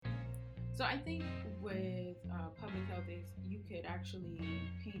So I think with public health is you could actually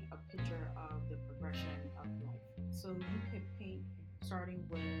paint a picture of the progression of life. So you could paint starting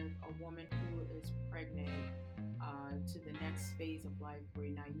with a woman who is pregnant to the next phase of life where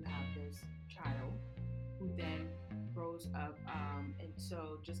now you have this child who then grows up. And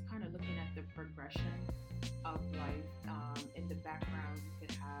so just kind of looking at the progression of life in the background, you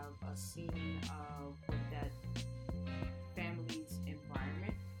could have a scene of what that family's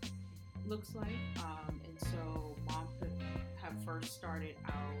environment looks like. And so mom could have first started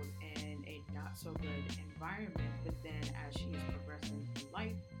out in a not so good environment, but then as she is progressing through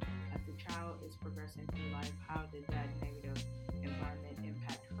life, as the child is progressing through life, how did that negative environment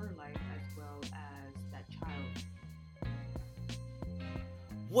impact her life as well as that child?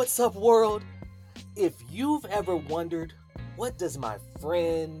 What's up, world? If you've ever wondered, what does my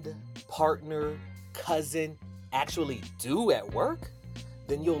friend, partner, cousin actually do at work?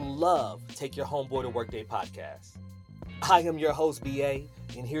 Then you'll love Take Your Homeboy to Workday podcast. I am your host, BA,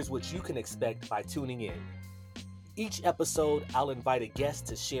 and here's what you can expect by tuning in. Each episode, I'll invite a guest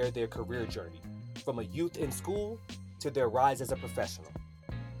to share their career journey, from a youth in school to their rise as a professional.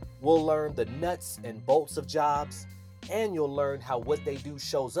 We'll learn the nuts and bolts of jobs, and you'll learn how what they do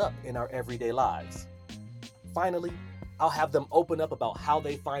shows up in our everyday lives. Finally, I'll have them open up about how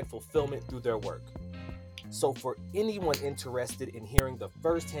they find fulfillment through their work. So, for anyone interested in hearing the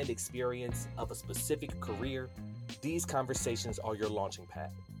firsthand experience of a specific career, these conversations are your launching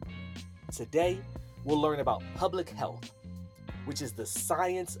pad. Today, we'll learn about public health, which is the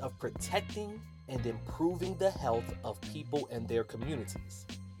science of protecting and improving the health of people and their communities.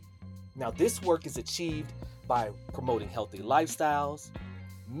 Now, this work is achieved by promoting healthy lifestyles,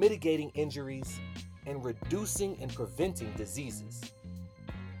 mitigating injuries, and reducing and preventing diseases.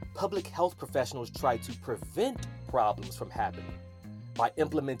 Public health professionals try to prevent problems from happening by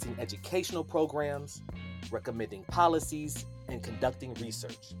implementing educational programs, recommending policies, and conducting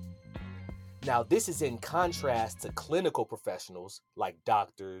research. Now, this is in contrast to clinical professionals like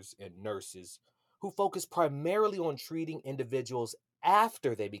doctors and nurses who focus primarily on treating individuals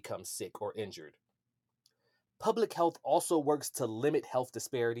after they become sick or injured. Public health also works to limit health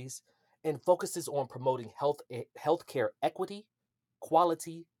disparities and focuses on promoting healthcare equity,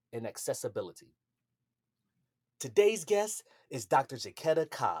 quality, and accessibility. Today's guest is Dr. Jaquetta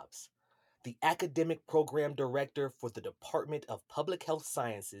Cobbs, the Academic Program Director for the Department of Public Health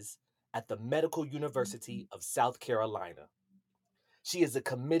Sciences at the Medical University of South Carolina. She is a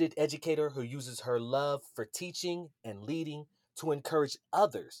committed educator who uses her love for teaching and leading to encourage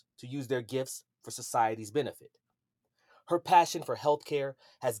others to use their gifts for society's benefit. Her passion for healthcare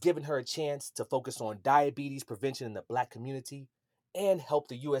has given her a chance to focus on diabetes prevention in the Black community and help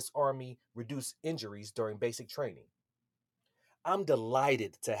the U.S. Army reduce injuries during basic training. I'm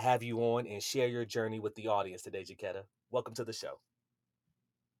delighted to have you on and share your journey with the audience today, Jaquetta. Welcome to the show.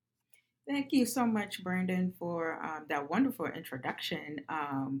 Thank you so much, Brandon, for that wonderful introduction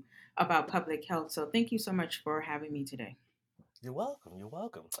about public health. So, thank you so much for having me today. You're welcome. You're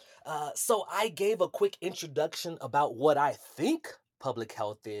welcome. So I gave a quick introduction about what I think public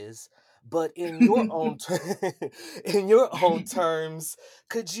health is, but in your own in your own terms,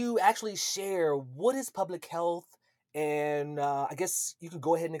 could you actually share what is public health? And I guess you could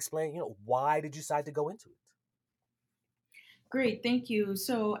go ahead and explain. Why did you decide to go into it? Great, thank you.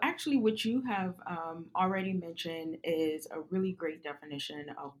 So, actually, what you have already mentioned is a really great definition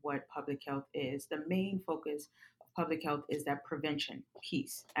of what public health is. The main focus of public health is that prevention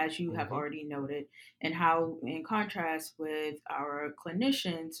piece, as you have Mm-hmm. already noted, and how, in contrast with our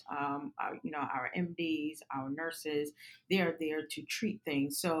clinicians, our MDs, our nurses, they are there to treat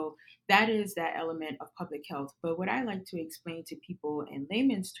things. So, that is that element of public health. But what I like to explain to people in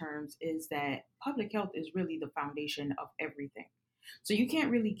layman's terms is that public health is really the foundation of everything. So you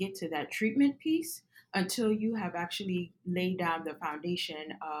can't really get to that treatment piece until you have actually laid down the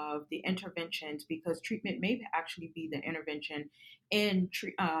foundation of the interventions, because treatment may actually be the intervention in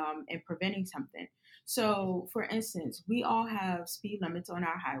preventing something. So, for instance, we all have speed limits on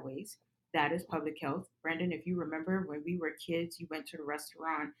our highways. That is public health. Brandon, if you remember when we were kids, you went to the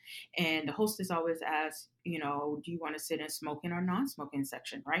restaurant and the hostess always asked, do you want to sit in smoking or non smoking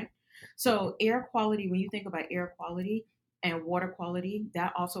section, right? Mm-hmm. So, air quality, when you think about air quality, and water quality,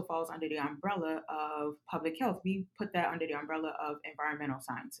 that also falls under the umbrella of public health. We put that under the umbrella of environmental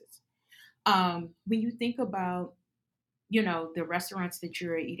sciences. When you think about the restaurants that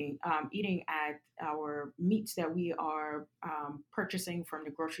you're eating at, our meats that we are purchasing from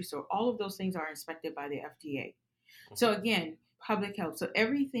the grocery store, all of those things are inspected by the FDA. So again, public health. So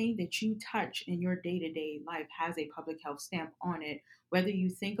everything that you touch in your day-to-day life has a public health stamp on it, whether you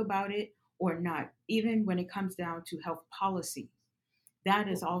think about it or not. Even when it comes down to health policy, that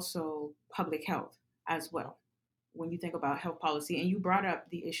is Mhm. also public health as Mhm. well. When you think about health policy, and you brought up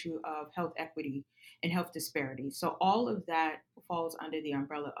the issue of health equity and health disparity. So, all of that falls under the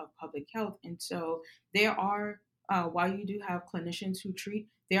umbrella of public health. And so, there are, while you do have clinicians who treat,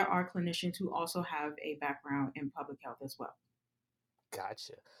 there are clinicians who also have a background in public health as well.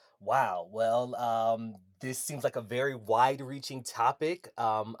 Gotcha. Wow. Well, this seems like a very wide-reaching topic.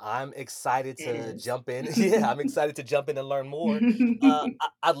 I'm excited It to is. jump in. Yeah, I'm excited to jump in and learn more.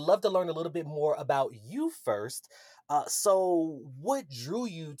 I'd love to learn a little bit more about you first. So, what drew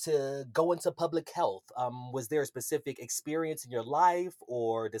you to go into public health? Was there a specific experience in your life,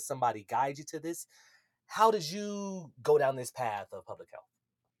 or did somebody guide you to this? How did you go down this path of public health?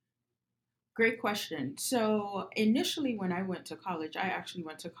 Great question. So, initially, when I went to college, I actually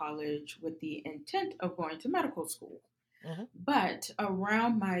went to college with the intent of going to medical school. Hmm. But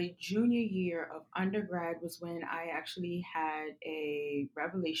around my junior year of undergrad was when I actually had a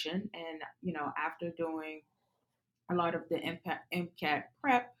revelation. And, after doing a lot of the MCAT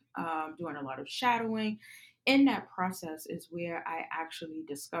prep, doing a lot of shadowing, in that process is where I actually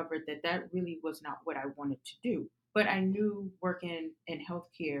discovered that that really was not what I wanted to do. But I knew working in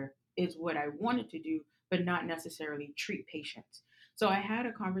healthcare is what I wanted to do, but not necessarily treat patients. So I had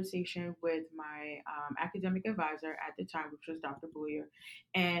a conversation with my academic advisor at the time, which was Dr. Boyer,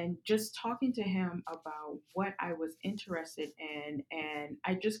 and just talking to him about what I was interested in. And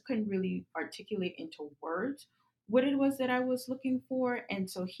I just couldn't really articulate into words what it was that I was looking for. And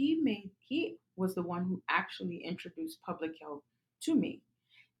so he was the one who actually introduced public health to me.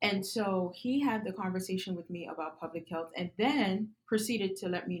 And so he had the conversation with me about public health and then proceeded to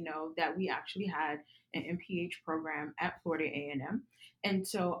let me know that we actually had an MPH program at Florida A&M. And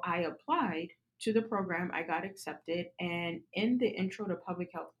so I applied to the program, I got accepted, and in the intro to public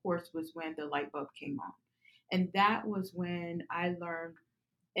health course was when the light bulb came on. And that was when I learned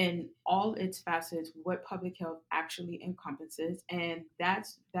in all its facets what public health actually encompasses, and that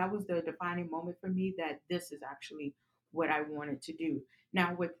was the defining moment for me that this is actually what I wanted to do.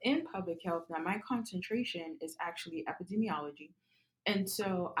 Now within public health, now my concentration is actually epidemiology, and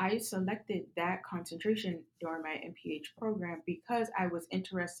so I selected that concentration during my MPH program because I was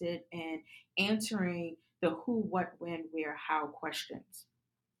interested in answering the who, what, when, where, how questions.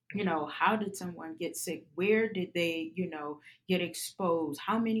 How did someone get sick? Where did they, get exposed?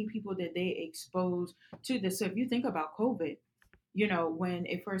 How many people did they expose to this? So if you think about COVID, when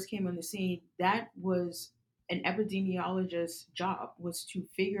it first came on the scene, that was an epidemiologist's job, was to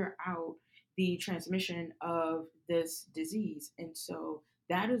figure out the transmission of this disease. And so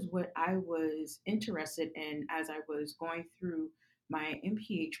that is what I was interested in as I was going through my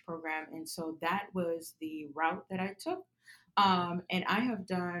MPH program. And so that was the route that I took. And I have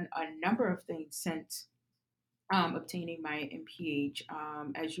done a number of things since obtaining my MPH.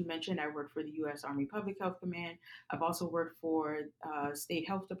 As you mentioned, I worked for the U.S. Army Public Health Command. I've also worked for state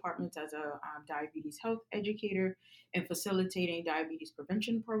health departments as a diabetes health educator and facilitating diabetes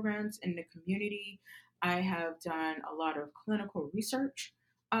prevention programs in the community. I have done a lot of clinical research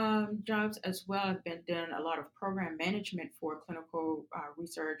jobs as well. I've been doing a lot of program management for clinical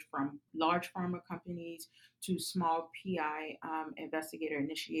research from large pharma companies to small PI investigator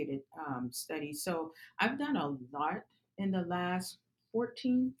initiated studies. So I've done a lot in the last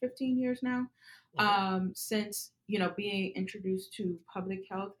 14, 15 years now, Hmm. since, being introduced to public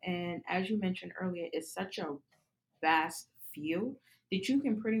health. And as you mentioned earlier, it's such a vast field that you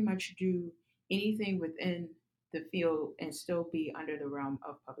can pretty much do anything within the field and still be under the realm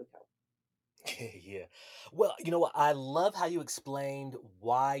of public health. Yeah. Well, you know what? I love how you explained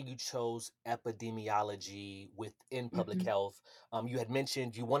why you chose epidemiology within public Hmm. health. You had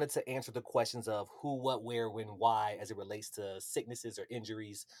mentioned you wanted to answer the questions of who, what, where, when, why as it relates to sicknesses or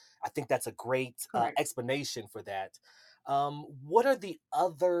injuries. I think that's a great Correct. explanation for that. What are the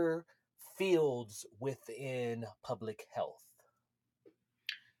other fields within public health?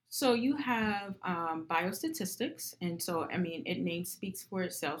 So you have biostatistics, and so I mean, it name speaks for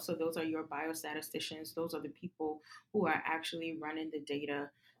itself. So those are your biostatisticians; those are the people who are actually running the data.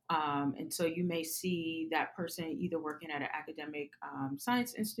 And so you may see that person either working at an academic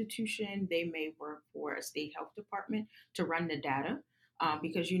science institution, they may work for a state health department to run the data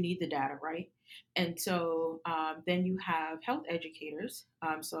because you need the data, right? And so then you have health educators.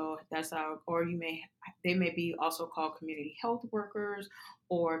 So that's or they may be also called community health workers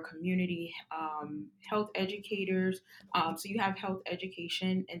or community health educators. So you have health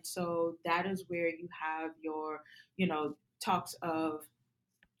education, and so that is where you have your, talks of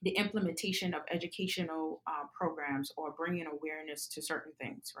the implementation of educational programs or bringing awareness to certain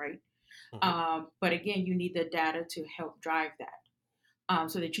things, right? Hmm. But again, you need the data to help drive that.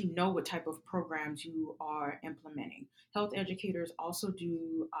 So that you know what type of programs you are implementing. Health educators also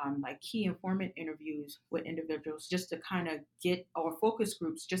do like key informant interviews with individuals just to kind of get, or focus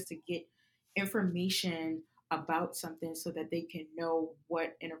groups just to get information about something so that they can know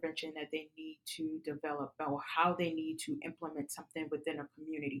what intervention that they need to develop or how they need to implement something within a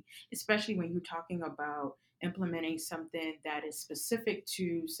community, especially when you're talking about implementing something that is specific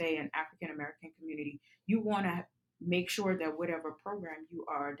to, say, an African American community. You want to make sure that whatever program you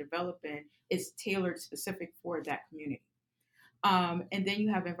are developing is tailored specific for that community. And then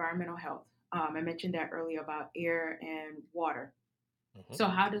you have environmental health. I mentioned that earlier about air and water. Hmm. So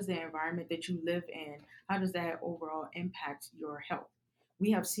how does the environment that you live in, how does that overall impact your health? We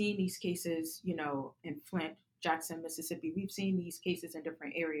have seen these cases, in Flint, Jackson, Mississippi. We've seen these cases in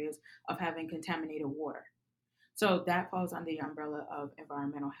different areas of having contaminated water. So that falls under the umbrella of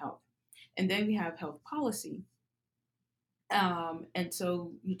environmental health. And then we have health policy. And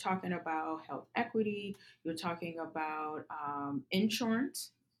so you're talking about health equity, you're talking about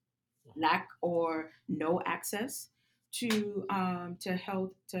insurance, lack or no access to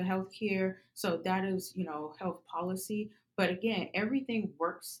healthcare. So that is, health policy. But again, everything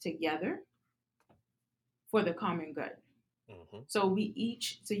works together for the common good. Hmm. So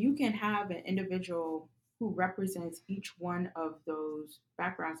you can have an individual who represents each one of those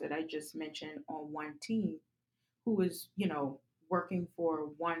backgrounds that I just mentioned on one team, who is, working for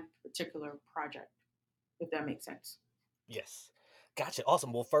one particular project, if that makes sense. Yes. Gotcha.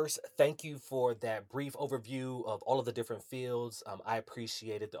 Awesome. Well, first, thank you for that brief overview of all of the different fields. I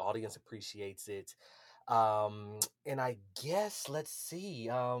appreciate it. The audience appreciates it. And I guess, let's see.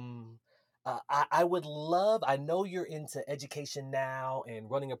 I would love, I know you're into education now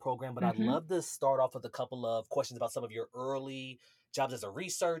and running a program, but I'd Mm-hmm. love to start off with a couple of questions about some of your early jobs as a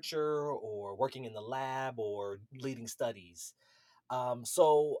researcher or working in the lab or leading studies.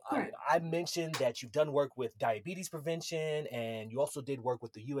 So Correct. I mentioned that you've done work with diabetes prevention, and you also did work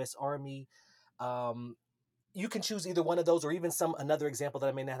with the U.S. Army. Um, you can choose either one of those, or even some another example that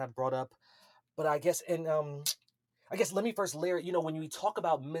I may not have brought up. But I guess, and I guess let me first layer. When we talk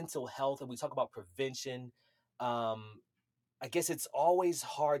about mental health and we talk about prevention, um, I guess it's always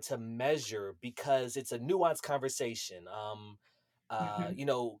hard to measure because it's a nuanced conversation. Mm-hmm.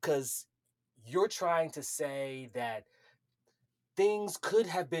 Because you're trying to say that things could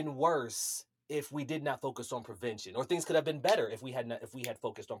have been worse if we did not focus on prevention, or things could have been better if we had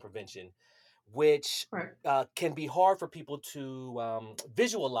focused on prevention, which Correct. can be hard for people to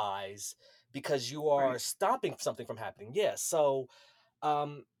visualize because you are Right. stopping something from happening. Yeah. So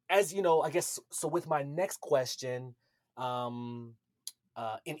as you know, I guess so. With my next question, um,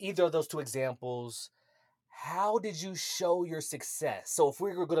 in either of those two examples, how did you show your success? So if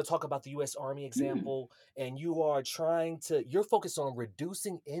we were going to talk about the US Army Mm. example, and you're focused on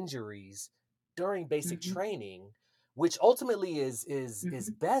reducing injuries during basic Mm-hmm. training, which ultimately is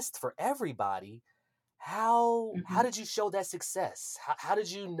Mm-hmm. best for everybody. How Mm-hmm. did you show that success? How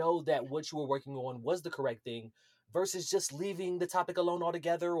did you know that what you were working on was the correct thing versus just leaving the topic alone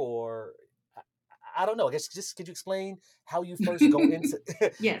altogether? Or I don't know. I guess just could you explain how you first go into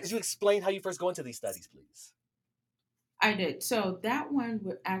could you Yes, explain how you first go into these studies, please? I did. So that one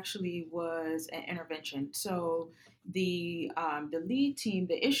actually was an intervention. So the lead team,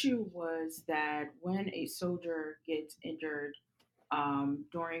 the issue was that when a soldier gets injured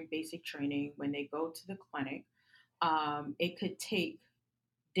during basic training, when they go to the clinic, it could take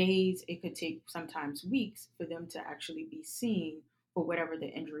days, it could take sometimes weeks for them to actually be seen for whatever the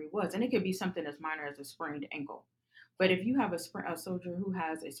injury was. And it could be something as minor as a sprained ankle. But if you have a soldier who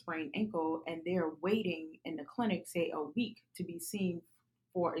has a sprained ankle and they're waiting in the clinic, say a week, to be seen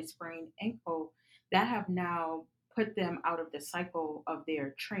for a sprained ankle, that have now put them out of the cycle of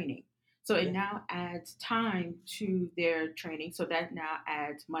their training. So it Yeah. now adds time to their training. So that now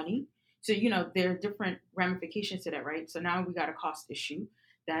adds money. So, there are different ramifications to that, right? So now we got a cost issue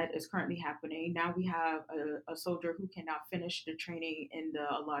that is currently happening. Now we have a soldier who cannot finish the training in the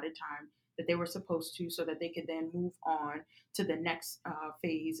allotted time that they were supposed to, so that they could then move on to the next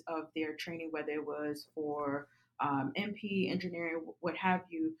phase of their training, whether it was for MP, engineering, what have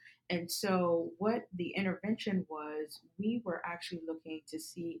you. And so, what the intervention was, we were actually looking to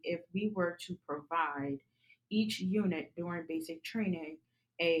see if we were to provide each unit during basic training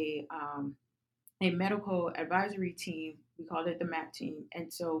a medical advisory team. We called it the MAT team.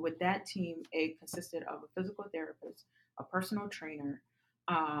 And so with that team, it consisted of a physical therapist, a personal trainer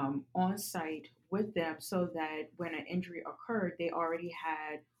on site with them, so that when an injury occurred, they already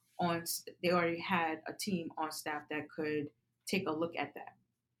had a team on staff that could take a look at that.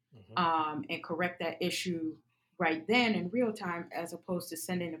 and correct that issue right then in real time, as opposed to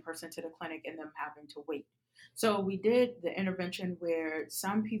sending the person to the clinic and them having to wait. So we did the intervention where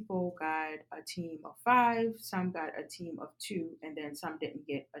some people got a team of five, some got a team of two, and then some didn't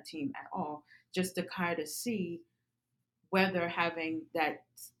get a team at all, just to kind of see whether having that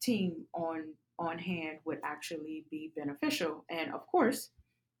team on hand would actually be beneficial. And of course,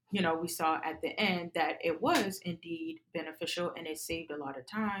 we saw at the end that it was indeed beneficial, and it saved a lot of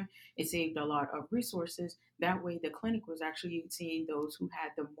time. It saved a lot of resources. That way, the clinic was actually seeing those who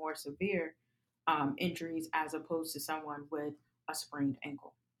had the more severe injuries, as opposed to someone with a sprained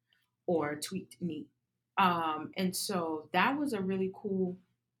ankle or a tweaked knee. And so that was a really cool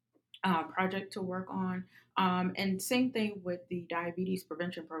project to work on. And same thing with the diabetes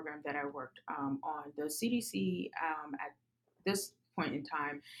prevention program that I worked on. The CDC at this point in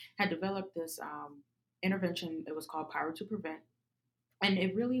time had developed this intervention. It was called Power to Prevent, and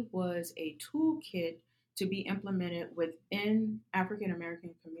it really was a toolkit to be implemented within African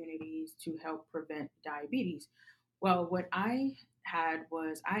American communities to help prevent diabetes. Well, what I had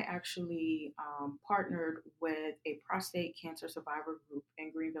was I actually partnered with a prostate cancer survivor group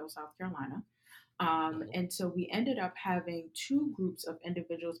in Greenville, South Carolina. Hmm. And so we ended up having two groups of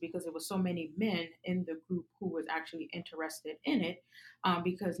individuals because there were so many men in the group who was actually interested in it.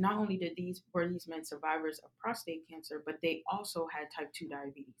 Because not only did these men survivors of prostate cancer, but they also had type 2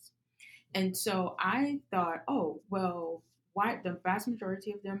 diabetes. And so I thought, oh, well, why the vast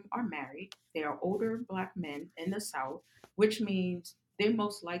majority of them are married. They are older black men in the South, which means they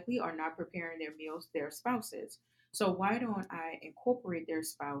most likely are not preparing their meals, their spouses. So why don't I incorporate their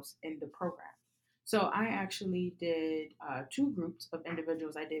spouse in the program? So I actually did two groups of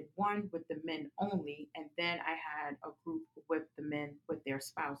individuals. I did one with the men only, and then I had a group with the men with their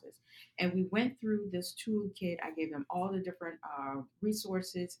spouses. And we went through this toolkit. I gave them all the different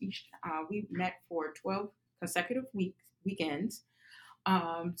resources. We met for 12 consecutive weekends.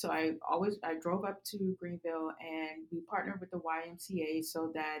 So I drove up to Greenville, and we partnered with the YMCA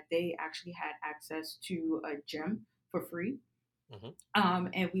so that they actually had access to a gym for free. Hmm.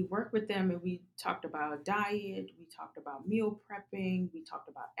 And we worked with them, and we talked about diet, we talked about meal prepping, we talked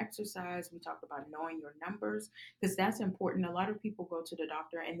about exercise, we talked about knowing your numbers, because that's important. A lot of people go to the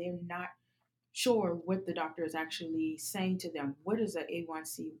doctor and they're not sure what the doctor is actually saying to them. What is a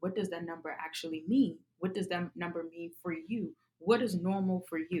A1C? What does that number actually mean? What does that number mean for you? What is normal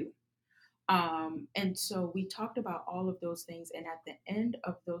for you? And so we talked about all of those things. And at the end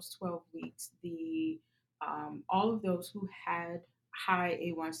of those 12 weeks, the all of those who had high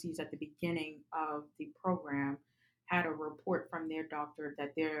A1Cs at the beginning of the program had a report from their doctor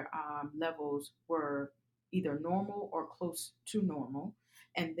that their levels were either normal or close to normal.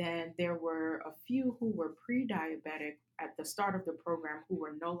 And then there were a few who were pre diabetic at the start of the program who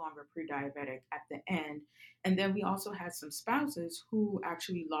were no longer pre diabetic at the end. And then we also had some spouses who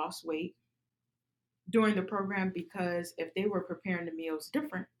actually lost weight during the program, because if they were preparing the meals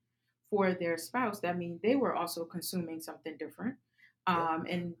different for their spouse, that means they were also consuming something different. Yeah.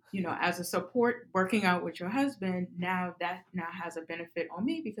 And as a support, working out with your husband, now that now has a benefit on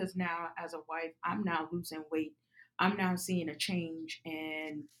me, because now as a wife, I'm now losing weight. I'm now seeing a change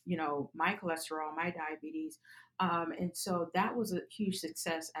in my cholesterol, my diabetes. And so that was a huge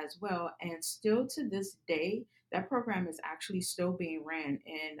success as well. And still to this day, that program is actually still being ran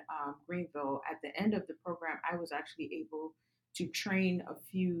in Greenville. At the end of the program, I was actually able to train a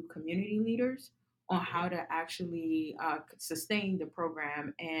few community leaders on Hmm. how to actually sustain the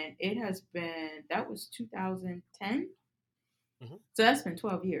program. And it has been, that was 2010. Hmm. So that's been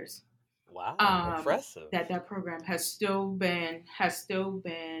 12 years. Wow, Um, impressive. that program has still been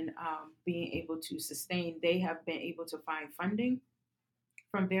being able to sustain. They have been able to find funding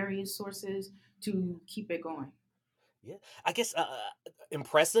from various sources to keep it going. Yeah, I guess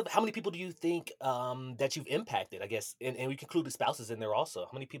impressive. How many people do you think that you've impacted? I guess, and we can include the spouses in there also.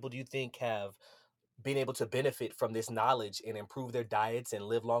 How many people do you think have been able to benefit from this knowledge and improve their diets and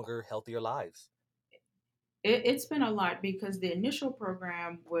live longer, healthier lives? It's been a lot, because the initial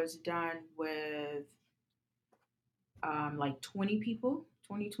program was done with like 20 people,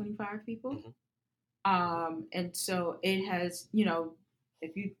 25 people. Hmm. Hmm. And so it has,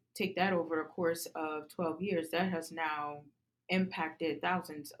 if you take that over a course of 12 years, that has now impacted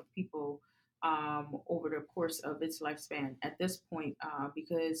thousands of people over the course of its lifespan at this point,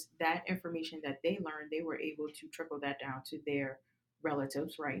 because that information that they learned, they were able to trickle that down to their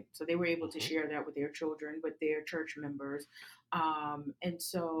relatives, right? So they were able to Hmm. share that with their children, with their church members. And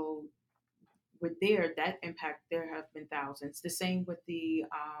so with that impact, there have been thousands. The same with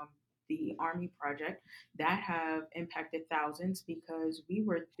the Army project that have impacted thousands because we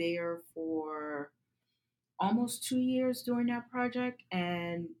were there for almost 2 years during that project,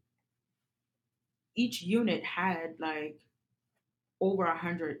 and each unit had like over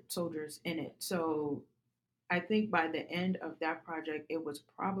 100 soldiers in it. So I think by the end of that project, it was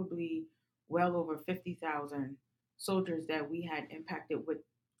probably well over 50,000 soldiers that we had impacted with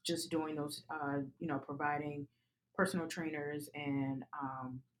just doing those, providing personal trainers and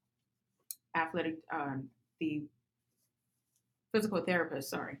athletic, the physical therapist,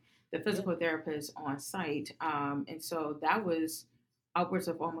 sorry, the Yeah. physical therapist on site. And so that was upwards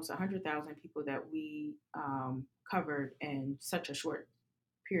of almost 100,000 people that we covered in such a short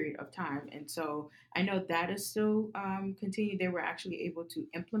period of time. And so I know that is still continued. They were actually able to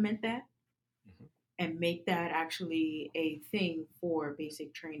implement that Mhm. and make that actually a thing for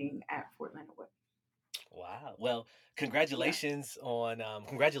basic training at Fort Leonard Wood. Wow. Well, Yeah. congratulations You're on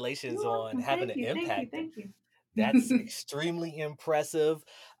welcome. having Thank an you. Thank you. impact. Thank you. That's extremely impressive.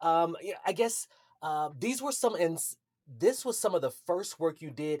 Yeah, I guess these were this was some of the first work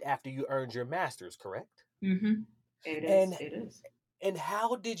you did after you earned your master's, correct? hmm It is. And It is. and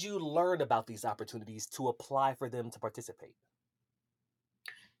how did you learn about these opportunities to apply for them to participate?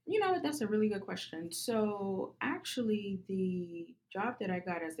 You know what? That's a really good question. So, actually, the job that I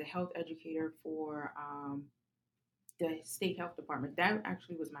got as a health educator for the state health department, that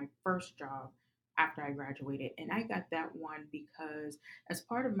actually was my first job after I graduated. And I got that one because, as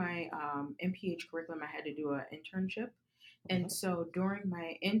part of my MPH curriculum, I had to do an internship. And Mhm. so during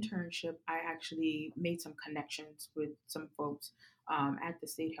my internship, I actually made some connections with some folks at the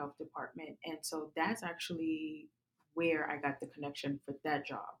state health department. And so that's actually where I got the connection for that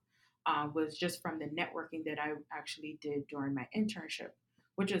job, was just from the networking that I actually did during my internship,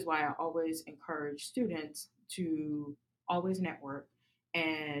 which is why I always encourage students to always network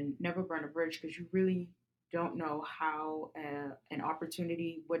and never burn a bridge because you really don't know how an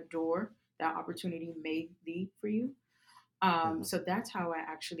opportunity, what door that opportunity may lead for you. Mhm. So that's how I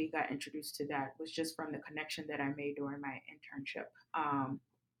actually got introduced to that, was just from the connection that I made during my internship.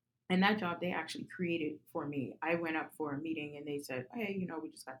 And that job they actually created for me. I went up for a meeting and they said, "Hey, we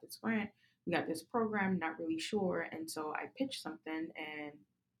just got this grant, we got this program, not really sure." And so I pitched something, and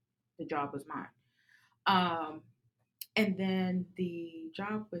the job was mine. Um, and then the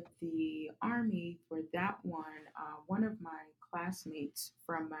job with the Army, for that one of my classmates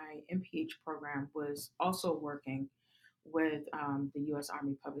from my MPH program was also working with the U.S.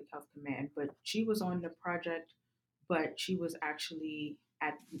 Army Public Health Command, but she was on the project, but she was actually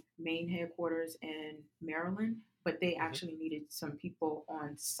at main headquarters in Maryland, but they Mhm. actually needed some people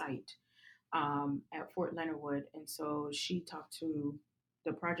on site at Fort Leonard Wood. And so she talked to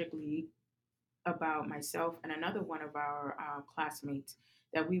the project lead about myself and another one of our classmates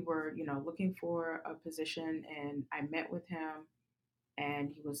that we were, looking for a position. And I met with him,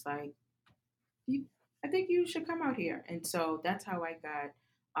 and he was like, you, I think you should come out here. And so that's how I got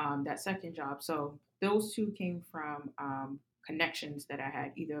that second job. So those two came from connections that I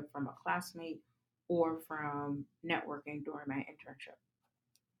had either from a classmate or from networking during my internship.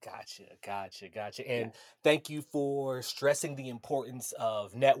 Gotcha. Yeah. And thank you for stressing the importance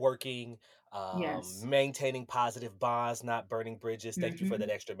of networking, Yes. maintaining positive bonds, not burning bridges. Thank you for that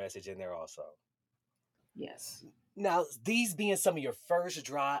hmm extra message in there also. Yes. Now, these being some of your first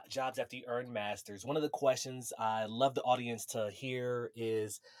jobs after you earned masters, one of the questions I love the audience to hear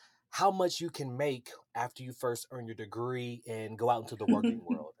is how much you can make after you first earn your degree and go out into the working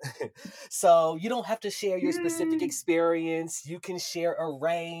world. So you don't have to share your specific Mm, experience. You can share a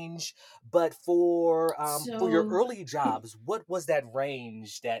range, but for your so early jobs, what was that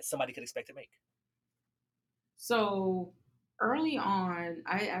range that somebody could expect to make? So early on,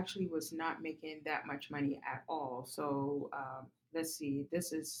 I actually was not making that much money at all. So let's see,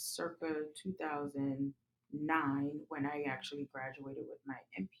 this is circa 2009 when I actually graduated with my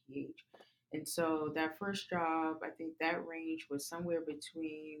MPH. And so that first job, I think that range was somewhere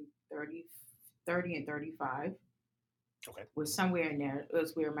between 30 and 35, Okay. was somewhere in there. It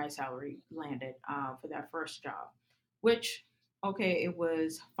was where my salary landed for that first job, which, okay, it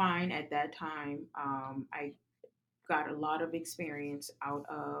was fine at that time. I got a lot of experience out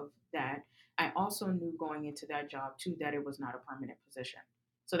of that. I also knew going into that job too that it was not a permanent position.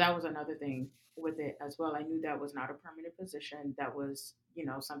 So that was another thing with it as well. I knew that was not a permanent position. That was,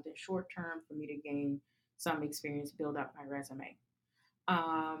 something short term for me to gain some experience, build up my resume.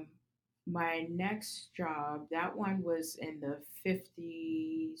 Um, my next job, that one was in the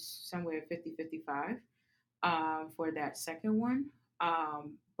 50s, somewhere 50, 55 for that second one.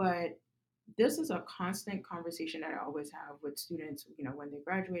 But this is a constant conversation that I always have with students, when they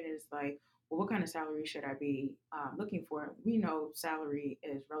graduate. Is like, well, what kind of salary should I be looking for? We know salary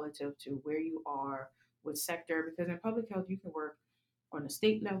is relative to where you are with sector, because in public health, you can work on a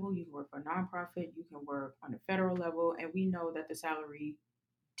state level, you can work for a nonprofit, you can work on a federal level, and we know that the salary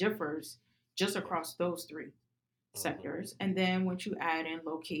differs just across those three Mm-hmm. sectors. And then once you add in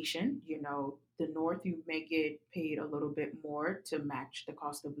location, the north, you may get paid a little bit more to match the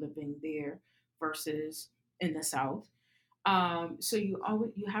cost of living there versus in the south. So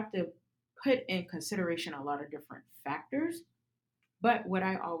you have to put in consideration a lot of different factors. But what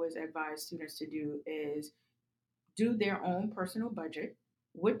I always advise students to do is do their own personal budget.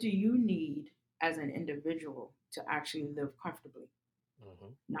 What do you need as an individual to actually live comfortably? Mm-hmm.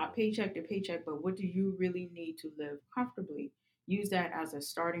 Not Mm-hmm. paycheck to paycheck, but what do you really need to live comfortably? Use that as a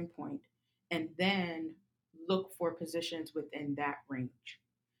starting point, and then look for positions within that range.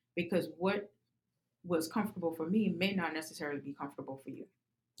 Because what was comfortable for me may not necessarily be comfortable for you,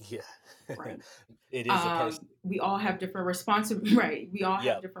 Yeah. right? It is a person. We all have different responsibilities, right? We all have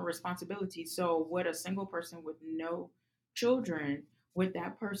Yep. different responsibilities. So, what a single person with no children, what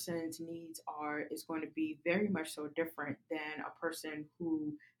that person's needs are, is going to be very much so different than a person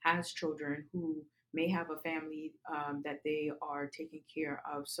who has children, who may have a family that they are taking care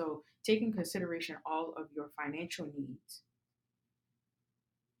of. So, take in consideration all of your financial needs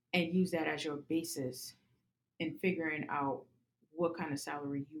and use that as your basis in figuring out what kind of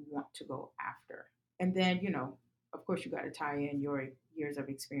salary you want to go after. And then, of course, you got to tie in your years of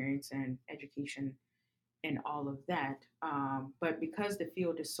experience and education and all of that. But because the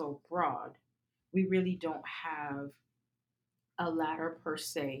field is so broad, we really don't have a ladder per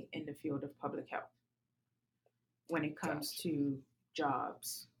se in the field of public health when it comes Gotcha. to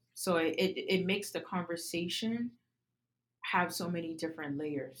jobs. So it makes the conversation have so many different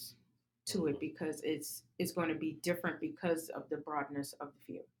layers to it, Mm-hmm. because it's going to be different because of the broadness of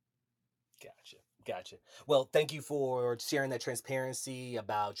the field. Gotcha. Gotcha. Well, thank you for sharing that transparency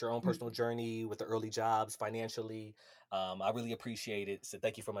about your own Mm. personal journey with the early jobs financially. I really appreciate it. So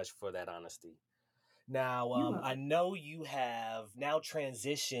thank you so much for that honesty. Now, You're I welcome. know you have now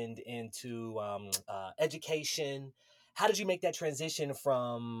transitioned into education. How did you make that transition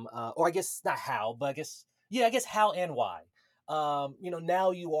from, or I guess not how, but I guess how and why?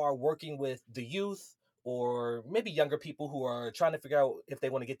 Now you are working with the youth or maybe younger people who are trying to figure out if they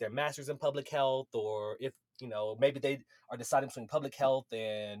want to get their master's in public health, or if, maybe they are deciding between public health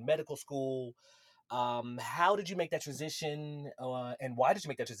and medical school. How did you make that transition, and why did you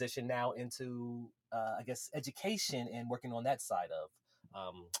make that transition now into, I guess, education and working on that side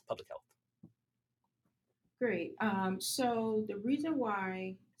of public health? Great. So the reason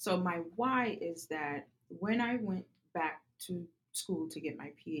why, so my why is that when I went back to school to get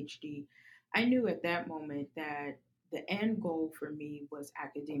my PhD, I knew at that moment that the end goal for me was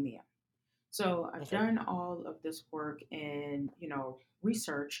academia. So I've Okay. done all of this work in,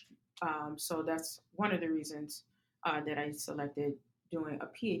 research. So that's one of the reasons that I selected doing a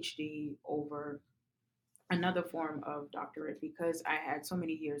PhD over another form of doctorate, because I had so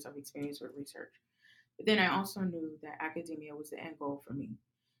many years of experience with research. But then I also knew that academia was the end goal for me.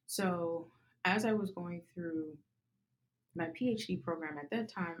 So as I was going through my PhD program at that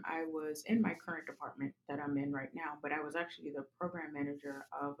time, I was in my current department that I'm in right now, but I was actually the program manager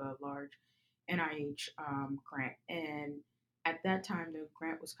of a large NIH grant. And at that time, the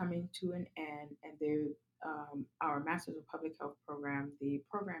grant was coming to an end, and our Masters of Public Health program, the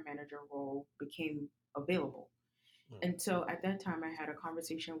program manager role became available. Mm. And so at that time, I had a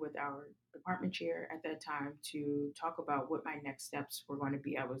conversation with our department chair at that time to talk about what my next steps were going to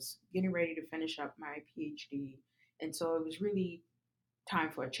be. I was getting ready to finish up my PhD. And so it was really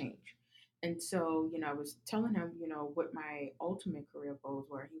time for a change. And so, I was telling him, what my ultimate career goals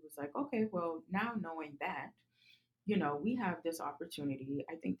were. He was like, okay, well, now knowing that, we have this opportunity.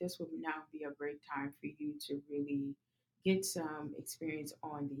 I think this would now be a great time for you to really get some experience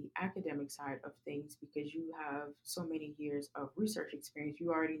on the academic side of things, because you have so many years of research experience.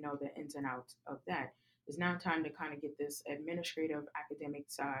 You already know the ins and outs of that. It's now time to kind of get this administrative academic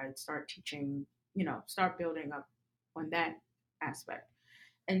side, start teaching, start building up on that aspect.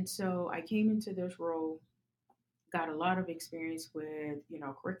 And so I came into this role, got a lot of experience with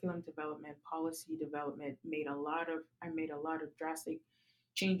curriculum development, policy development. I made a lot of drastic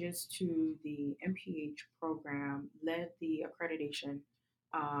changes to the MPH program, led the accreditation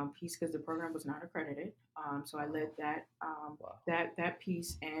piece, because the program was not accredited. So I led Wow. Wow. that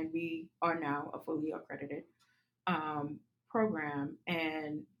piece, and we are now a fully accredited um, program.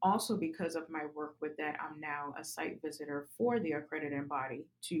 And also also because of my work with that, I'm now a site visitor for the accredited body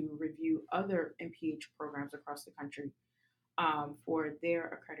to review other MPH programs across the country for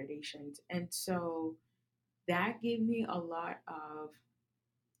their accreditations. And so that gave me a lot of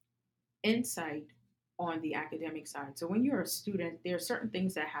insight on the academic side. So when you're a student, there are certain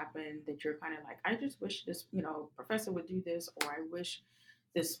things that happen that you're kind of like, I just wish this, professor would do this, or I wish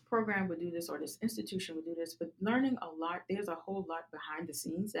this program would do this, or this institution would do this. But learning a lot, there's a whole lot behind the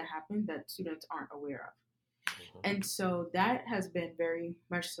scenes that happen that students aren't aware of. Mhm. And so that has been very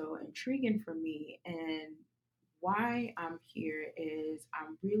much so intriguing for me. And why I'm here is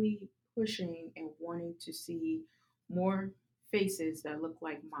I'm really pushing and wanting to see more faces that look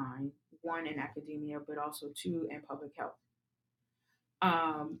like mine, one in academia, but also two in public health.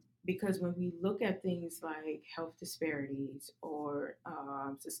 Because when we look at things like health disparities or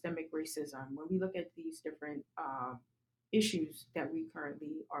systemic racism, when we look at these different issues that we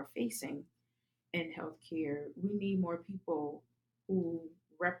currently are facing in healthcare, we need more people who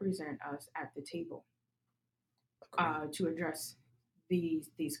represent us at the table Agreed. to address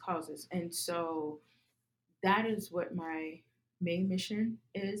these causes. And so that is what my main mission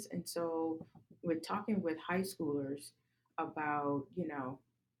is. And so we're talking with high schoolers about,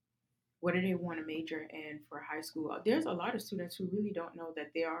 what do they want to major in for high school. There's a lot of students who really don't know that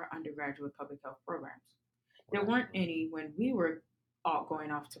there are undergraduate public health programs. There Right, weren't right. any when we were all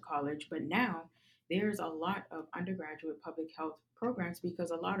going off to college, but now there's a lot of undergraduate public health programs because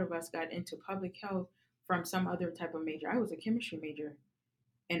a lot of us got into public health from some other type of major. I was a chemistry major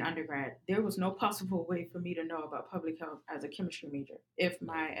in undergrad. There was no possible way for me to know about public health as a chemistry major if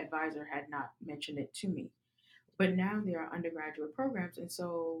No. my advisor had not mentioned it to me. But now there are undergraduate programs, and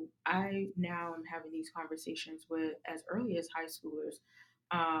so I now am having these conversations with as early as high schoolers,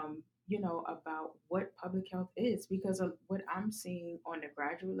 about what public health is. Because of what I'm seeing on the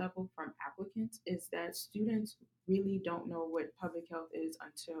graduate level from applicants is that students really don't know what public health is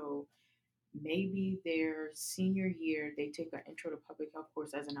until maybe their senior year. They take an intro to public health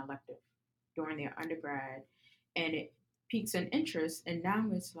course as an elective during their undergrad, and it piques an interest. And now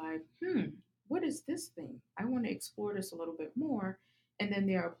it's like, what is this thing? I want to explore this a little bit more. And then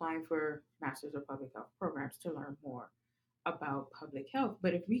they're applying for Masters of Public Health programs to learn more about public health.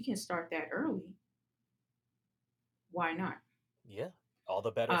 But if we can start that early, why not? Yeah. All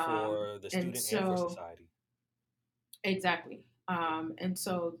the better for the And student and for so, society. exactly. And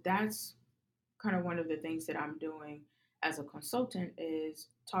so that's kind of one of the things that I'm doing as a consultant is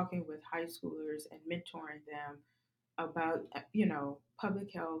talking with high schoolers and mentoring them about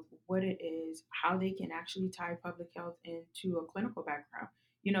public health, what it is, how they can actually tie public health into a clinical background.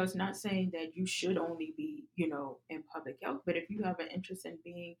 It's not saying that you should only be in public health, but if you have an interest in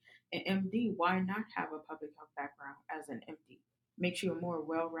being an MD, why not have a public health background as an MD? Makes you a more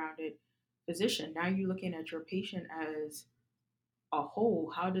well-rounded physician. Now you're looking at your patient as a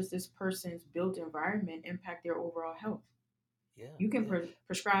whole. How does this person's built environment impact their overall health? Yeah, You can yeah,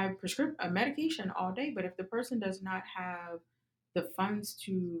 prescribe a medication all day, but if the person does not have the funds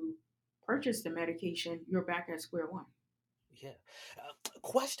to purchase the medication, you're back at square one. yeah.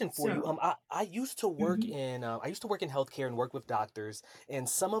 Question for you. So, I used to work mhm. in healthcare and work with doctors, and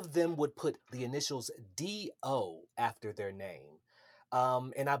some of them would put the initials DO after their name.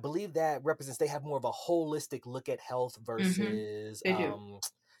 And I believe that represents they have more of a holistic look at health Mhm. versus They do.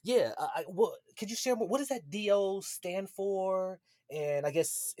 yeah. What could you share more? What does that DO stand for? And I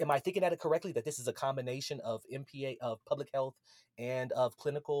guess am I thinking at it correctly that this is a combination of MPA of public health and of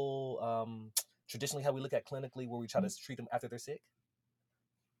clinical traditionally how we look at clinically where we try to treat them after they're sick?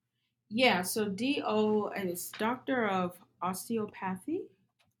 Yeah, so DO is Doctor of Osteopathy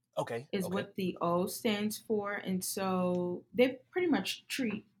Okay, is okay. what the O stands for, and so they pretty much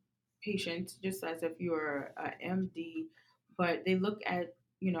treat patients just as if you're a MD, but they look at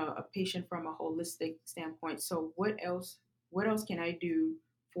a patient from a holistic standpoint. So what else can I do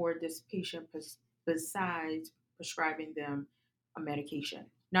for this patient besides prescribing them a medication?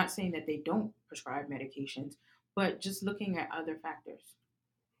 Not saying that they don't prescribe medications, but just looking at other factors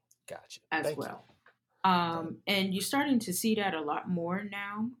Gotcha. as Thank you. well. Thank And you're starting to see that a lot more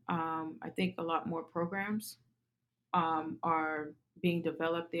now. I think a lot more programs are being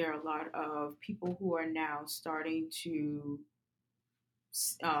developed. There are a lot of people who are now starting to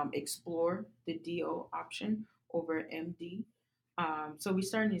explore the DO option over MD. So we're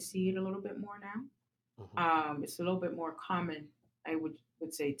starting to see it a little bit more now. hmm It's a little bit more common, I would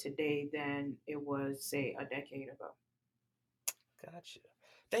say, today than it was, say, a decade ago. Gotcha.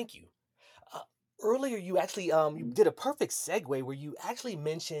 Thank you. Uh, Earlier, you actually you did a perfect segue where you actually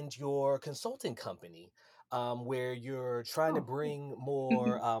mentioned your consulting company. where you're trying to Oh, cool. bring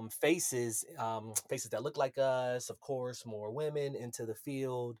more faces, faces that look like us, of course, more women into the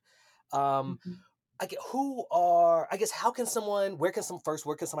field. Um, Mhm. I guess, how can someone, where can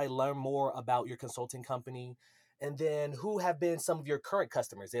somebody learn more about your consulting company? And then who have been some of your current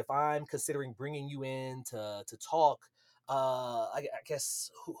customers? If I'm considering bringing you in to talk, I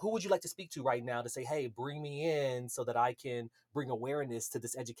guess, who would you like to speak to right now to say, hey, bring me in so that I can bring awareness to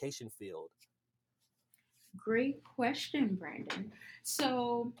this education field? Great question, Brandon.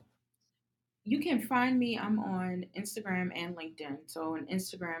 So you can find me. I'm on Instagram and LinkedIn. So on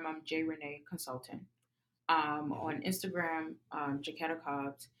Instagram, I'm J Renee Consultant. Hmm. On Instagram, Jaquetta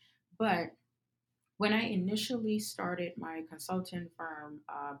Cobbs. But when I initially started my consulting firm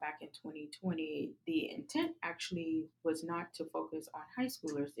back in 2020, the intent actually was not to focus on high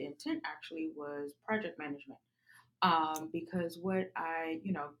schoolers. The intent actually was project management. Because what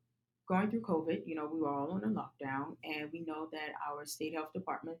going through COVID, we were all on a lockdown, and we know that our state health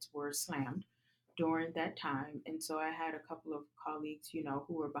departments were slammed during that time. And so I had a couple of colleagues,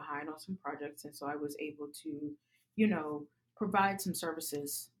 who were behind on some projects. And so I was able to, you know, provide some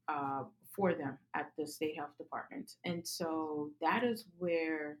services for them at the state health department. And so that is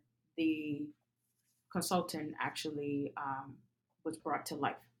where the consultant actually was brought to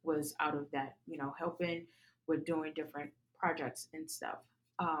life, was out of that, helping with doing different projects and stuff.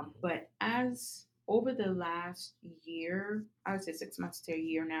 Hmm. But as over the last year, I would say 6 months to a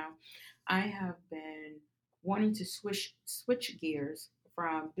year now, I have been wanting to switch gears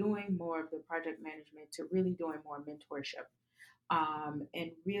from doing more of the project management to really doing more mentorship,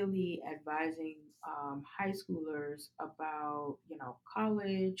 and really advising high schoolers about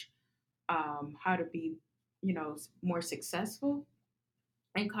college, how to be, more successful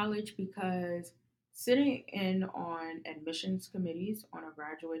in college, because sitting in on admissions committees on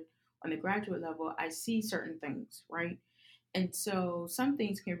the graduate level, I see certain things, right? And so some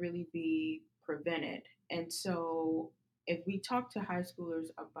things can really be prevented. And so if we talk to high schoolers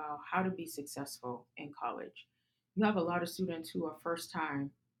about how to be successful in college, you have a lot of students who are first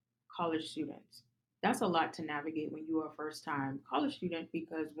time college students. That's a lot to navigate when you are a first time college student,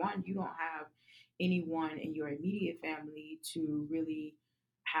 because one, you don't have anyone in your immediate family to really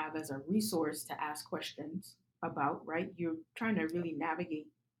have as a resource to ask questions about, right? You're trying to Yep. really navigate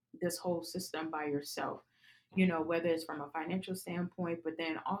this whole system by yourself, whether it's from a financial standpoint, but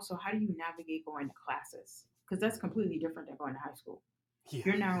then also how do you navigate going to classes? Because that's completely different than going to high school. Yeah.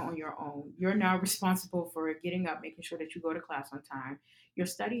 You're now on your own. You're now responsible for getting up, making sure that you go to class on time. Your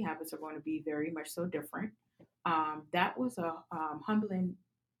study habits are going to be very much so different. That was a humbling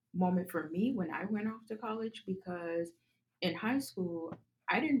moment for me when I went off to college, because in high school,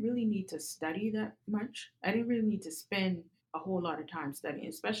 I didn't really need to study that much. I didn't really need to spend a whole lot of time studying,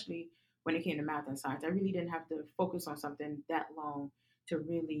 especially when it came to math and science. I really didn't have to focus on something that long to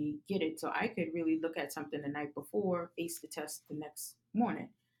really get it. So I could really look at something the night before, ace the test the next morning.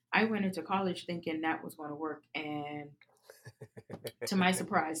 I went into college thinking that was going to work, and to my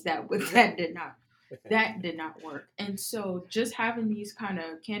surprise, that did not work. And so just having these kind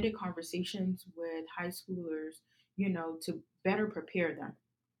of candid conversations with high schoolers, to better prepare them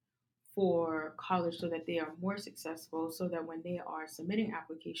for college so that they are more successful, so that when they are submitting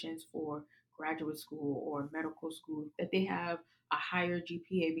applications for graduate school or medical school, that they have a higher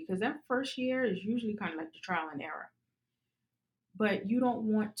GPA, because that first year is usually kind of like the trial and error. But you don't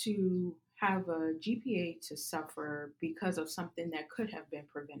want to have a GPA to suffer because of something that could have been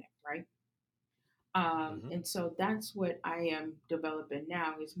prevented, right? Hmm. And so that's what I am developing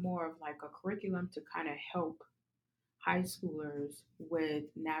now, is more of like a curriculum to kind of help high schoolers with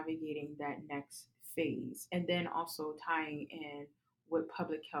navigating that next phase, and then also tying in what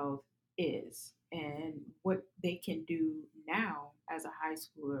public health is and what they can do now as a high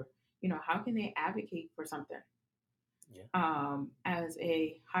schooler. How can they advocate for something Yeah. as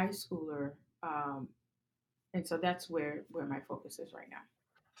a high schooler? Um, and so that's where my focus is right now.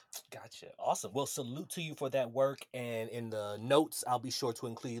 Gotcha. Awesome. Well, salute to you for that work. And in the notes, I'll be sure to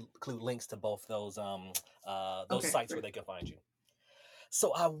include links to both those Okay, sites where great. they can find you.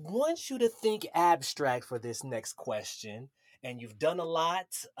 So I want you to think abstract for this next question, and you've done a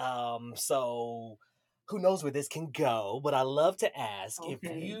lot. So who knows where this can go? But I love to ask, if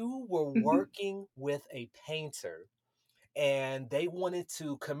Okay. you were working with a painter and they wanted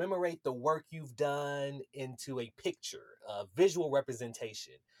to commemorate the work you've done into a picture, a visual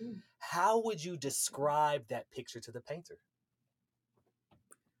representation, Ooh, how would you describe that picture to the painter?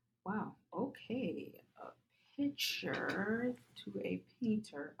 wow. Okay. A picture to a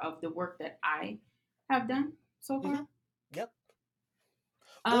painter of the work that I have done so Hmm. far. Yep.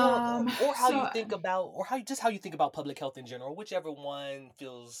 Or how you So think about, or how you think about public health in general, whichever one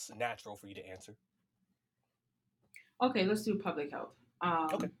feels natural for you to answer. okay, let's do public health.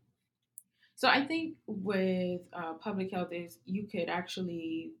 Okay. So I think with public health is you could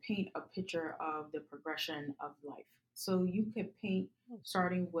actually paint a picture of the progression of life. So you could paint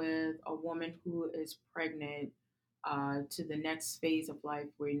starting with a woman who is pregnant to the next phase of life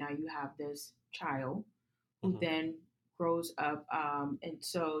where now you have this child who Mm-hmm. then grows up. And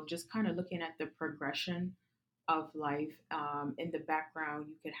so just kind of looking at the progression of life in the background,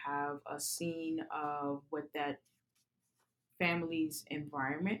 you could have a scene of what that family's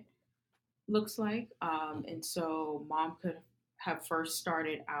environment looks like. Mm-hmm. And so mom could have first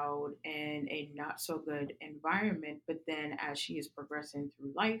started out in a not so good environment, but then as she is progressing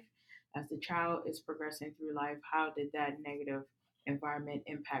through life, as the child is progressing through life, how did that negative environment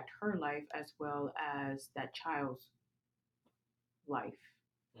impact her life as well as that child's life?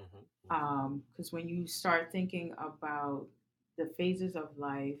 Mm-hmm. Mm-hmm. Because when you start thinking about the phases of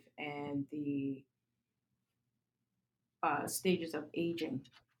life and the stages of aging,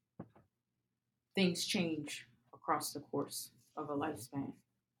 things change across the course of a Mm-hmm.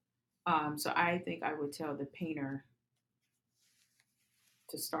 lifespan. So I think I would tell the painter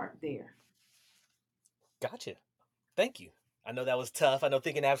to start there. Gotcha. Thank you. I know that was tough. I know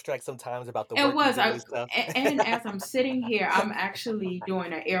thinking abstract sometimes about the It work you was do I, is tough. and as I'm sitting here, I'm actually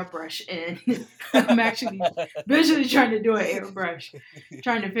doing an airbrush, and I'm actually visually trying to do an airbrush,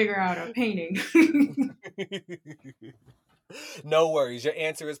 trying to figure out a painting. No worries. Your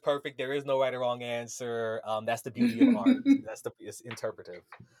answer is perfect. There is no right or wrong answer. That's the beauty of art. It's interpretive.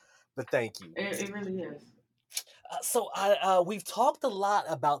 But thank you. It really is. We've talked a lot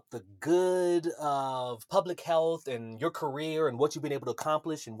about the good of public health and your career and what you've been able to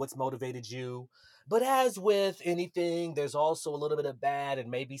accomplish and what's motivated you. But as with anything, there's also a little bit of bad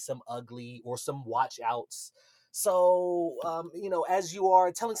and maybe some ugly or some watch outs. As you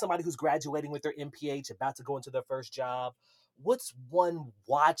are telling somebody who's graduating with their MPH, about to go into their first job, what's one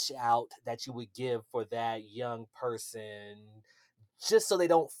watch out that you would give for that young person just so they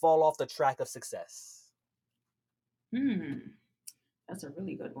don't fall off the track of success? Hmm, that's a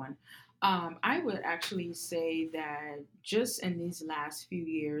really good one. I would actually say that just in these last few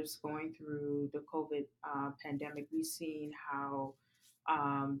years, going through the COVID pandemic, we've seen how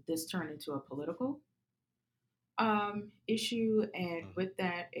this turned into a political issue, and Mhm. with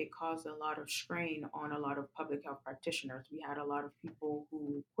that, it caused a lot of strain on a lot of public health practitioners. We had a lot of people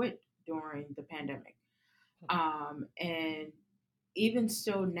who quit during the pandemic, and even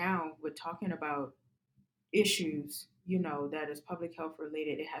still now, we're talking about issues, that is public health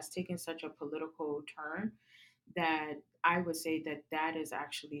related. It has taken such a political turn that I would say that that is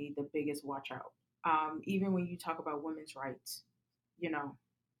actually the biggest watch out. Even when you talk about women's rights, you know,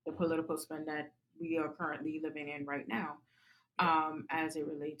 the Mhm. political spin that we are currently living in right now, Yeah. as it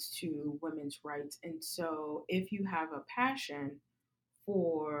relates to women's rights. And so, if you have a passion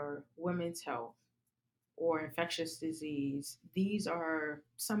for women's health or infectious disease, these are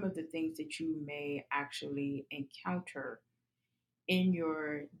some of the things that you may actually encounter in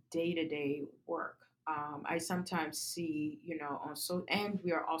your day to day work. I sometimes see, and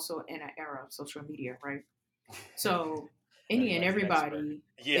we are also in an era of social media, right? So any and Everybody's an expert. everybody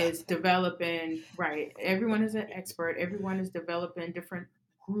Yeah. is developing, right? Everyone is an expert. Everyone is developing different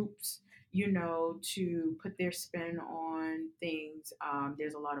groups, to put their spin on things.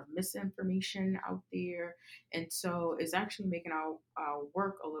 There's a lot of misinformation out there. And so it's actually making our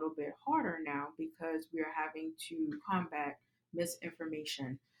work a little bit harder now because we are having to combat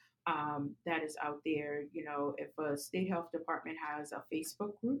misinformation that is out there. If a state health department has a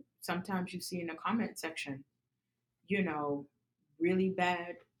Facebook group, sometimes you see in the comment section, you know, really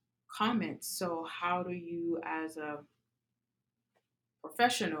bad comments. So, how do you, as a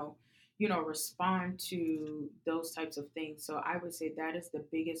professional, respond to those types of things? So, I would say that is the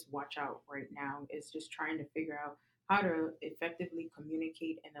biggest watch out right now is just trying to figure out how to effectively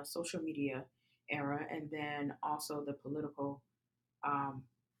communicate in a social media era and then also the political um,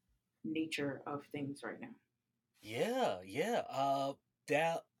 nature of things right now. Yeah, yeah.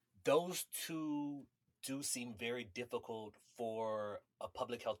 That those two do seem very difficult for a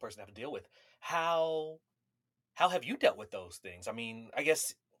public health person to have to deal with. How how have you dealt with those things? I mean, I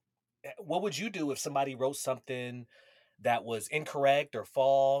guess what would you do if somebody wrote something that was incorrect or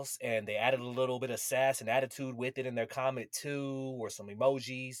false and they added a little bit of sass and attitude with it in their comment too, or some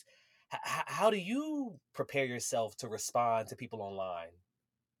emojis? How do you prepare yourself to respond to people online?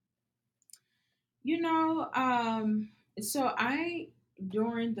 You know, so I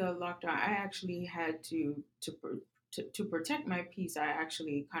during the lockdown, I actually had to to protect my peace, I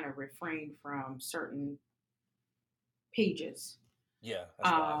actually kind of refrain from certain pages. Yeah,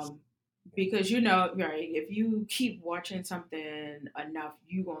 that's wise. Um, because you know, right, if you keep watching something enough,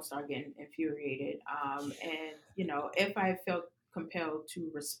 you gonna start getting infuriated. And you know, if I felt compelled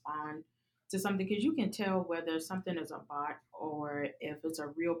to respond to something, because you can tell whether something is a bot or if it's a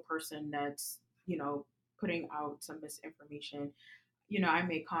real person that's, you know, putting out some misinformation. You know, I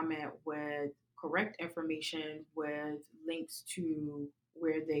may comment with correct information with links to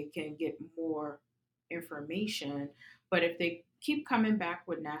where they can get more information. But if they keep coming back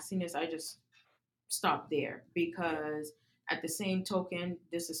with nastiness, I just stop there, Yeah, because at the same token,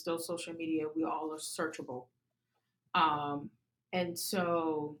 this is still social media. We all are searchable. yeah, Um, and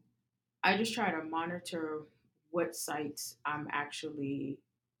so I just try to monitor what sites I'm actually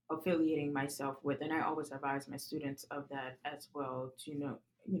affiliating myself with, and I always advise my students of that as well. To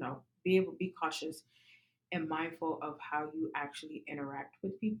be able to be cautious and mindful of how you actually interact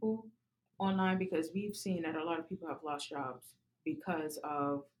with people online, because we've seen that a lot of people have lost jobs because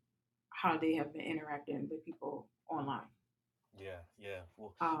of how they have been interacting with people online. yeah, yeah.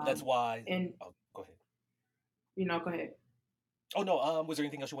 Well, that's Um, why. and Oh, go ahead. go ahead. Oh no. Was there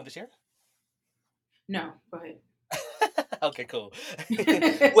anything else you wanted to No, go ahead. share? Okay, cool.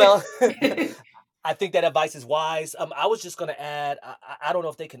 Well, I think that advice is wise. I was just gonna add. I don't know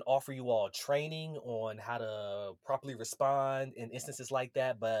if they can offer you all training on how to properly respond in instances like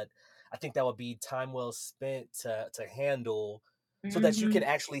that, but I think that would be time well spent to handle, so that you can Hmm.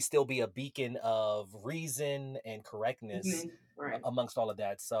 actually still be a beacon of reason and correctness Right. amongst all of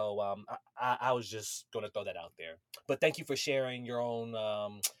that. So I was just gonna throw that out there. But thank you for sharing your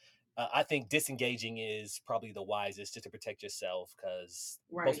own. I think disengaging is probably the wisest, just to protect yourself, because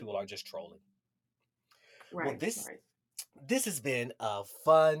most Right. people are just trolling. Well, Right. this Right. this has been a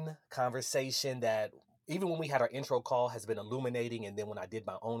fun conversation that, even when we had our intro call, has been illuminating, and then when I did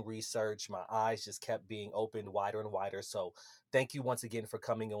my own research, my eyes just kept being opened wider and wider. So thank you once again for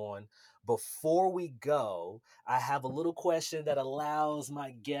coming on. Before we go, I have a little question that allows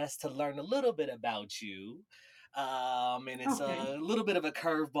my guests to learn a little bit about you. And it's Okay. a little bit of a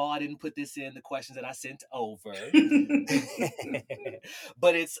curveball. I didn't put this in the questions that I sent over.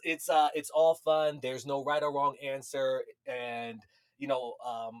 But it's all fun. There's no right or wrong answer, and you know,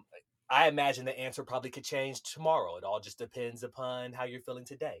 I imagine the answer probably could change tomorrow. It all just depends upon how you're feeling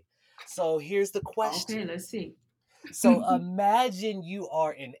today. So here's the Okay. question. Let's see. So imagine you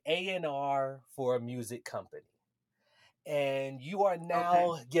are an A&R for a music company, and you are Okay.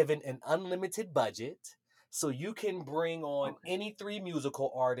 now given an unlimited budget, so you can bring on Okay. any three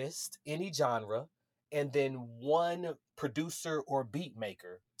musical artists, any genre, and then one producer or beat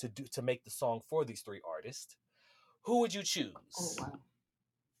maker to make the song for these three artists. Who would you Oh choose? wow.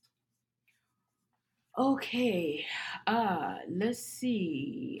 Okay. Let's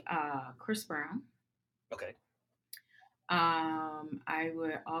see. Chris Brown. Okay. I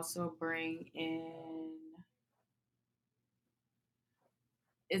would also bring in.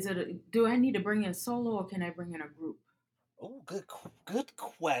 Do I need to bring in solo, or can I bring in a group? Oh, good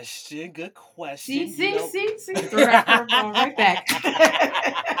question. Good See, question. You see, know, see, see. Throw that curveball right back.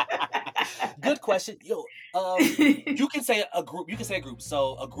 good question. You can say a group. You can say a group.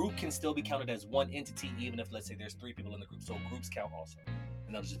 So a group can still be counted as one entity, even if, let's say, there's three people in the group. So groups count also,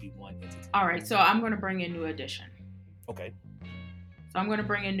 and that'll just be one entity. All right, so I'm going to bring in New Edition. Okay. So I'm going to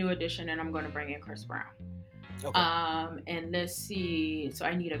bring in New Edition, and I'm going to bring in Chris Brown. Okay. And let's see. So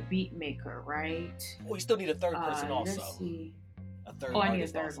I need a beat maker, right? Well, you still need a third person also. Let's see. A third Oh, I need a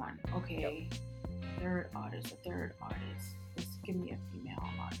artist third also. one. Yep. Okay. Third artist. A third artist. Let's give me a female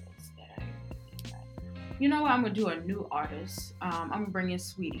artist that I think that. You know what? I'm gonna do a new artist. I'm gonna bring in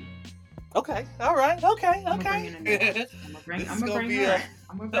Sweetie. Okay. All right. Okay. I'm gonna bring Okay. in a new artist. This I'm is gonna gonna bring be her a in.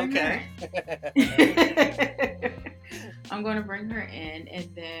 I'm gonna bring her okay. in. I'm gonna bring her in, and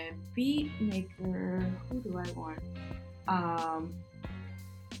then beat maker. Who do I want?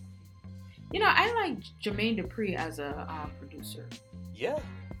 I like Jermaine Dupri as a producer. Yeah.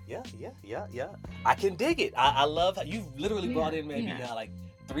 I can dig it. I love how you've literally brought Yeah, in maybe yeah. like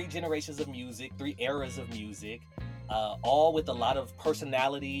three generations of music, three eras of music, all with a lot of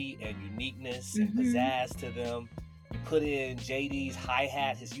personality and uniqueness and Mm-hmm. pizzazz to them. You put in JD's hi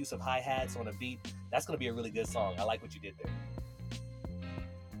hat, his use of hi hats on a beat. That's going to be a really good song. I like what you did there.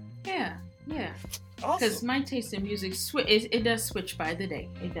 Yeah, yeah. Because Awesome. my taste in music it does switch by the day.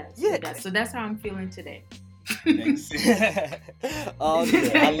 It does. Yeah. It does. So that's how I'm feeling today. Thanks. All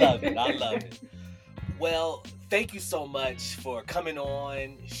good. I love it. I love it. Well, thank you so much for coming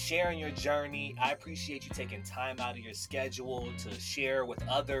on, sharing your journey. I appreciate you taking time out of your schedule to share with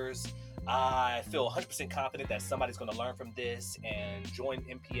others I feel 100% confident that somebody's going to learn from this and join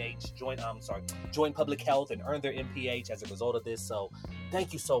join public health and earn their MPH as a result of this. So,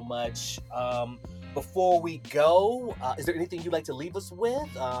 thank you so much. Before we go, is there anything you'd like to leave us with?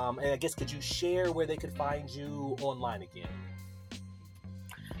 And I guess could you share where they could find you online again?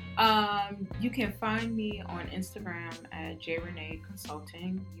 You can find me on Instagram at JRenee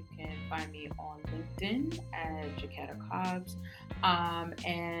Consulting. You can find me on LinkedIn at Jaketta Cobbs.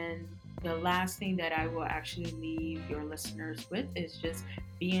 And the last thing that I will actually leave your listeners with is just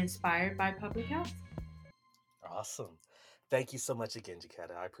be inspired by public health. Awesome. Thank you so much again,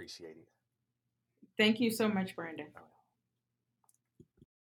 Jaketta. I appreciate it. Thank you so much, Brandon. All right.